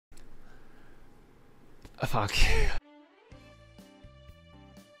Fuck.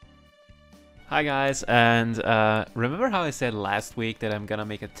 Hi guys, and remember how I said last week that I'm gonna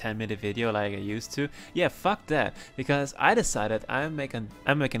make a 10-minute video like I used to? Yeah, fuck that, because I decided I'm making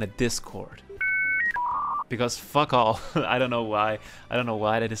a Discord. Because fuck all. I don't know why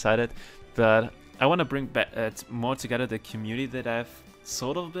I decided, but I want to bring back more together the community that I've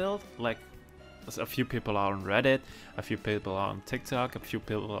sort of built. Like, a few people are on Reddit, a few people are on TikTok, a few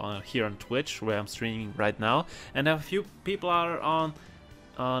people are here on Twitch where I'm streaming right now, and a few people are on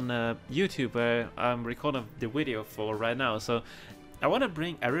YouTube where I'm recording the video for right now. So I want to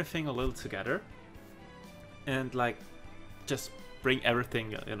bring everything a little together and like just bring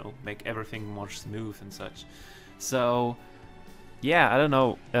everything, you know, make everything more smooth and such. So yeah, I don't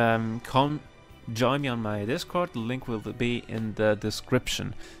know, come join me on my Discord. The link will be in the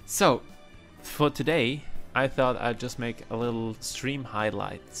description. So for today I thought I'd just make a little stream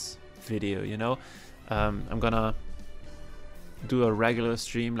highlights video, you know. I'm gonna do a regular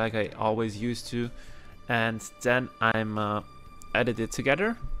stream like I always used to, and then I'm edit it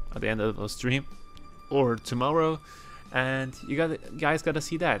together at the end of the stream or tomorrow, and you guys gotta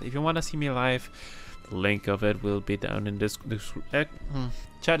see that. If you want to see me live, the link of it will be down in this.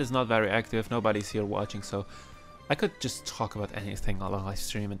 Chat is not very active, nobody's here watching, so I could just talk about anything on a live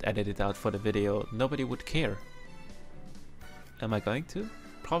stream and edit it out for the video. Nobody would care. Am I going to?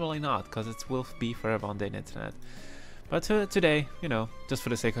 Probably not, because it will be forever on the internet. But today, you know, just for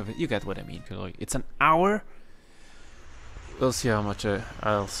the sake of it, you get what I mean. It's an hour. We'll see how much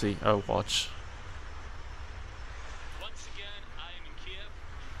I'll watch. Once again, I am in Kiev,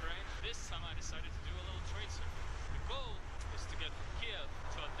 Ukraine. This time I decided to do a little trade circuit. The goal is to get from Kiev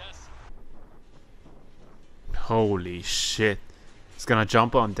to Odessa. Holy shit. It's gonna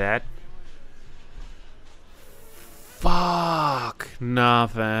jump on that? Fuck. Nah,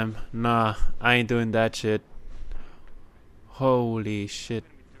 fam. Nah, I ain't doing that shit. Holy shit.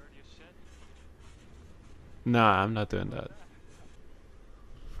 Nah, I'm not doing that.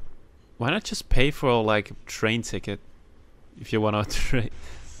 Why not just pay for like a train ticket if you wanna trade?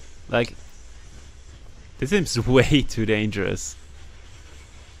 Like, this seems way too dangerous.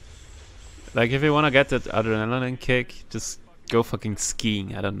 Like, if you wanna get that adrenaline kick, just go fucking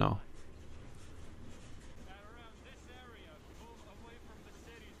skiing, I don't know.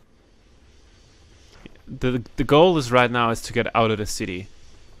 The goal is right now is to get out of the city.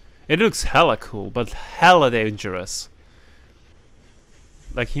 It looks hella cool, but hella dangerous.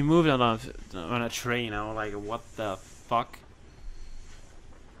 Like, he moved on a train. I'm like, what the fuck?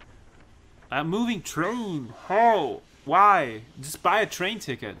 A moving train. How? Why? Just buy a train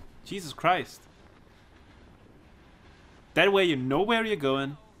ticket. Jesus Christ. That way you know where you're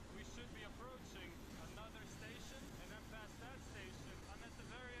going. We should be approaching another station, and then past that station. I'm at the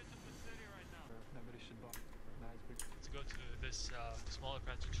very edge of the city right now. Let's go to this smaller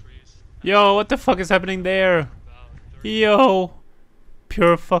patch of trees. Yo, what the fuck is happening there? Yo,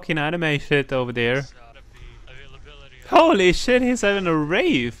 pure fucking anime shit over there. Holy shit, he's having a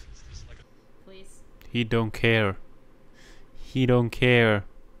rave. Please. He don't care. He don't care.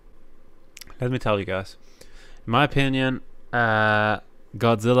 Let me tell you guys. In my opinion,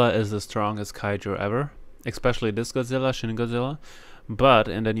 Godzilla is the strongest kaiju ever. Especially this Godzilla, Shin Godzilla. But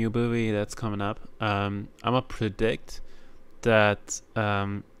in the new movie that's coming up, I'ma predict that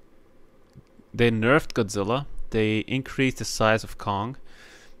they nerfed Godzilla. They increased the size of Kong,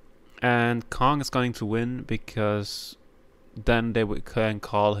 and Kong is going to win because then they can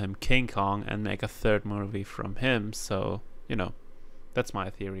call him King Kong and make a third movie from him. So, you know, that's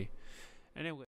my theory. Anyway.